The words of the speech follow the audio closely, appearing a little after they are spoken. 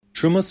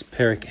Terumos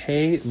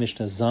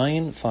Mishnah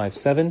Zayin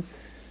 5.7.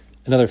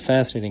 Another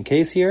fascinating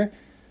case here.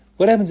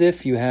 What happens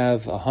if you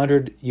have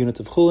 100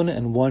 units of chulin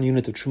and 1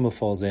 unit of truma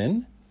falls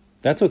in?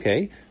 That's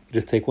okay. You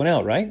just take one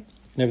out, right?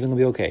 And everything will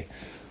be okay.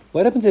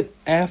 What happens if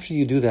after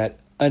you do that,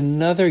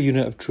 another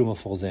unit of truma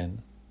falls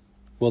in?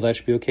 Well, that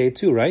should be okay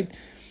too, right?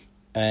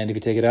 And if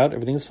you take it out,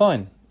 everything's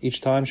fine.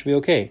 Each time should be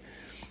okay.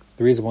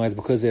 The reason why is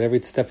because at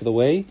every step of the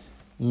way,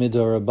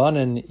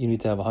 midorabanan, you need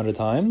to have 100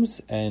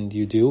 times, and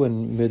you do,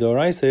 and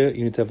midoraisa,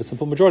 you need to have a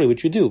simple majority,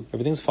 which you do.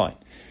 Everything's fine.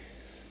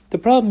 The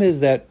problem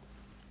is that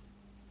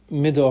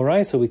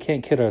midoraisa, we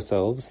can't kid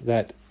ourselves,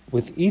 that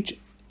with each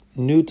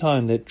new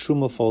time that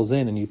truma falls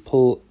in and you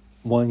pull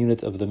 1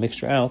 unit of the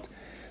mixture out,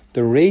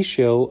 the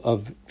ratio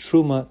of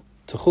truma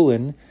to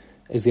chulin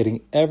is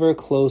getting ever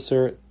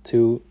closer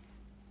to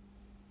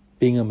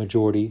being a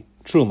majority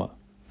truma.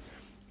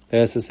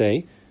 That is to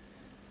say,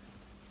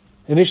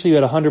 initially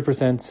you had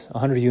 100%,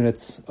 100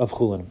 units of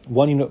chulin.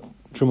 1 unit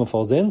truma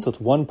falls in, so it's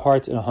 1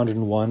 part in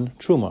 101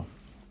 truma.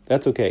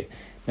 That's okay.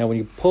 Now when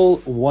you pull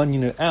 1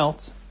 unit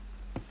out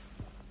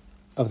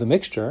of the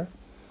mixture,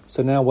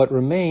 so now what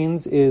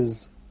remains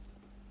is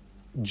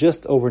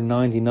just over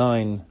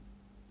 99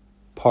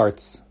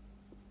 parts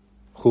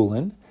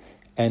chulin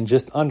and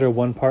just under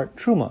 1 part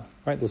truma,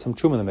 right? There's some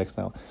truma in the mix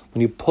now.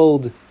 When you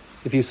pulled,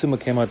 if you assume it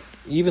came out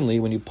evenly,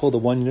 when you pulled the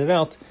 1 unit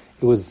out,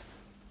 it was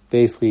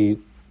basically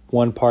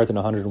 1 part in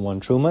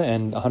 101 truma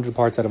and 100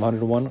 parts out of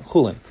 101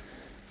 chulin.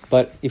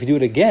 But if you do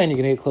it again, you're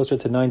going to get closer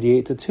to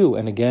 98 to 2,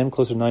 and again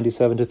closer to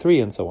 97 to 3,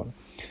 and so on.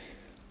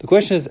 The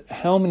question is,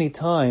 how many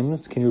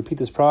times can you repeat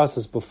this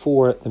process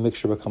before the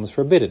mixture becomes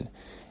forbidden?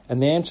 And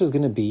the answer is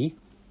going to be,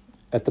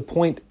 at the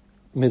point,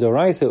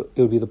 midoraisa,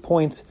 it would be the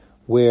point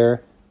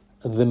where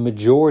the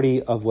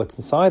majority of what's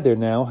inside there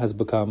now has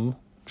become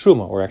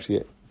truma, or actually,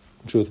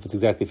 in truth, if it's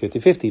exactly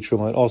 50-50,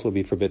 truma would also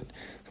be forbidden.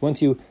 So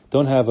once you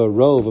don't have a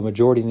row of a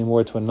majority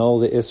anymore to annul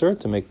the isser,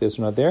 to make the isser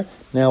not there,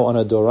 now on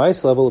a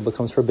doraisa level, it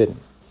becomes forbidden.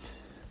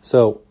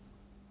 So,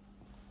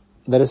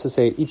 that is to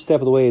say, each step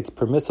of the way it's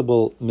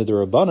permissible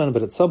midorabanan,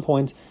 but at some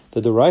point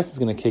the doraisa is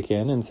going to kick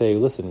in and say,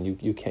 listen,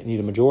 you can't need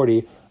a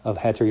majority of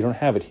heter, you don't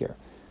have it here.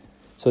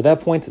 So at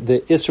that point the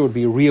isser would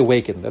be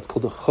reawakened. That's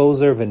called the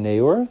choser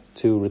v'neur,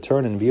 to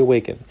return and be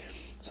awakened.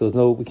 So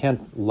we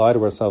can't lie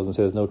to ourselves and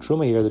say there's no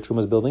truma here, the truma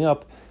is building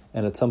up,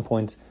 and at some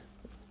point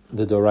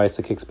the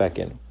doraisa kicks back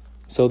in.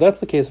 So that's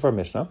the case of our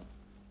Mishnah.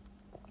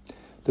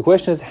 The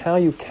question is how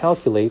you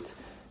calculate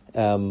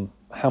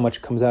how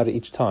much comes out at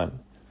each time.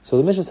 So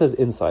the Mishnah says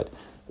inside,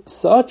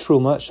 Sa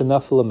truma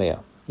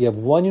shenafil. You have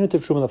 1 unit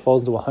of truma that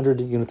falls into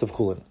 100 units of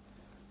chulin.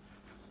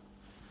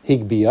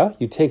 Higbia,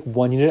 you take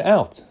 1 unit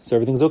out, so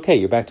everything's okay.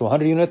 You're back to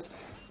 100 units,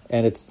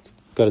 and it's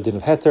got a din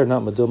of heter,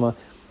 not maduma.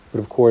 But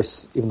of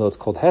course, even though it's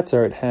called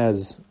heter, it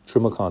has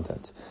truma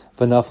content.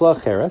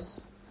 V'nafla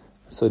cheres.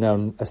 So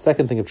now a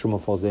second thing of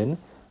truma falls in,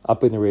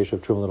 upping the ratio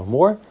of truma a little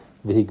more.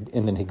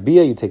 And then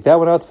higbia, you take that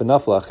one out,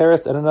 v'nafla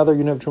acheres, and another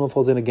unit of truma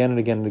falls in again and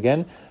again and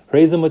again.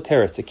 Reisa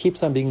muteris, it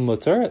keeps on being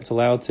muter, it's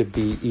allowed to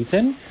be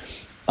eaten.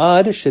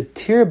 Ad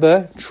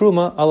shetirba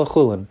truma ala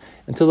chulin,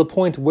 until the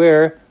point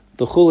where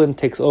the chulin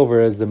takes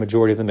over as the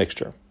majority of the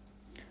mixture.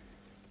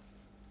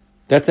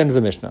 That's the end of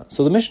the Mishnah.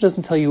 So the Mishnah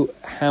doesn't tell you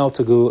how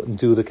to go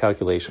do the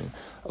calculation.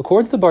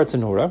 According to the Bar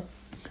Tanura,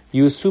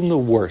 you assume the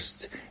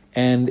worst.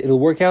 And it'll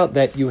work out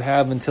that you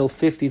have until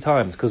 50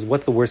 times, because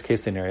what's the worst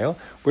case scenario?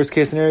 Worst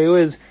case scenario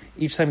is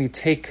each time you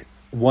take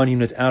 1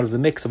 unit out of the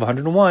mix of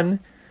 101,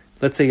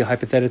 let's say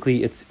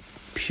hypothetically it's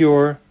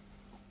pure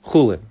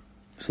chulin.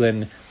 So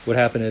then what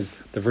happened is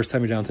the first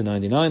time you're down to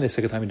 99, the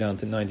second time you're down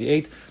to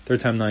 98, third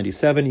time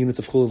 97 units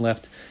of chulin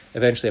left.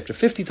 Eventually after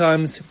 50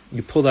 times,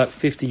 you pull out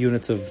 50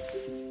 units of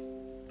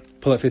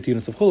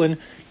chulin,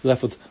 you're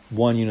left with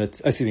 1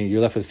 unit,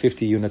 you're left with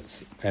 50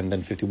 units and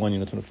then 51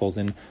 units when it falls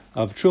in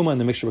of truma, and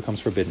the mixture becomes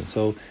forbidden.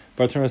 So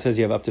Bar Tanura says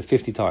you have up to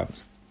 50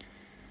 times.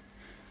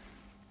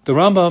 The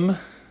Rambam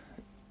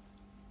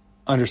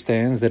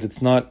understands that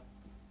it's not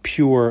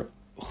pure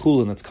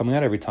chulin that's coming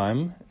out every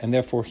time, and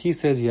therefore he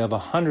says you have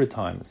 100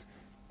 times,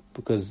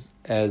 because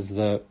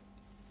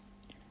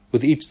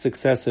with each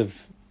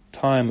successive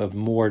time of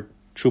more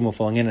truma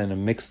falling in and a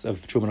mix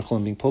of truma and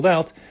chulin being pulled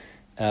out,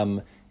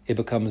 it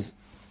becomes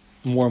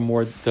more and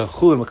more, the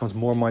chulin becomes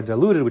more and more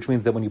diluted, which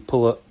means that when you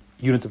pull a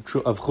unit of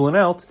chulin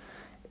out,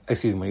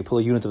 when you pull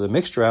a unit of the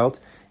mixture out,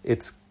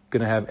 it's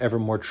going to have ever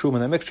more truma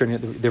in that mixture,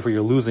 and therefore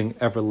you're losing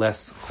ever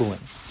less chulin.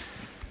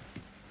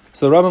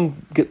 So the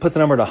Rambam puts the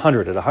number at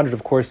 100. At 100,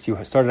 of course,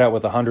 you started out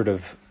with 100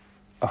 of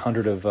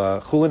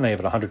chulin, now you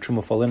have 100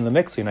 truma fall in the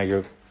mix, so now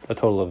you're a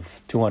total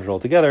of 200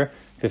 altogether,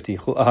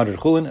 100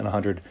 chulin and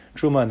 100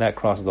 truma, and that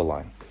crosses the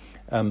line.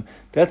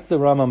 That's the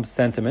Rambam's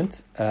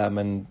sentiment,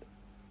 and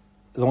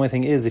the only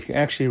thing is, if you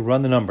actually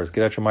run the numbers,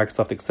 get out your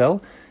Microsoft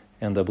Excel,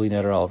 and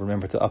I'll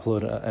remember to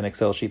upload an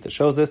Excel sheet that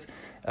shows this.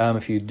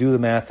 If you do the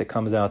math, it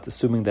comes out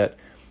assuming that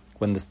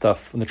when the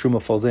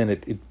truma falls in,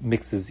 it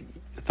mixes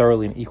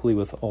thoroughly and equally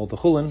with all the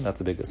chulin. That's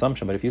a big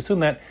assumption, but if you assume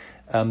that,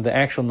 the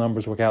actual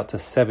numbers work out to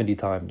 70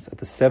 times. At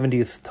the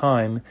 70th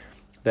time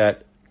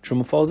that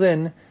truma falls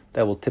in,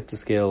 that will tip the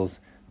scales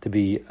to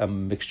be a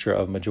mixture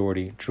of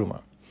majority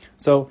truma.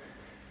 So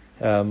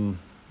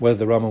whether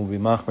the Rambam will be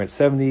machmer at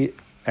 70,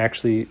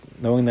 actually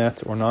knowing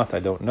that or not, I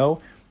don't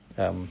know.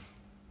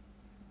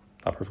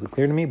 Not perfectly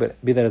clear to me,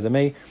 but be that as it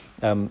may,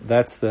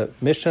 that's the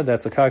Mishnah,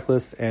 that's the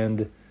calculus,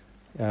 and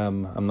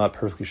I'm not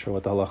perfectly sure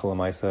what the halacha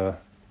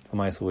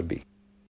l'maisa would be.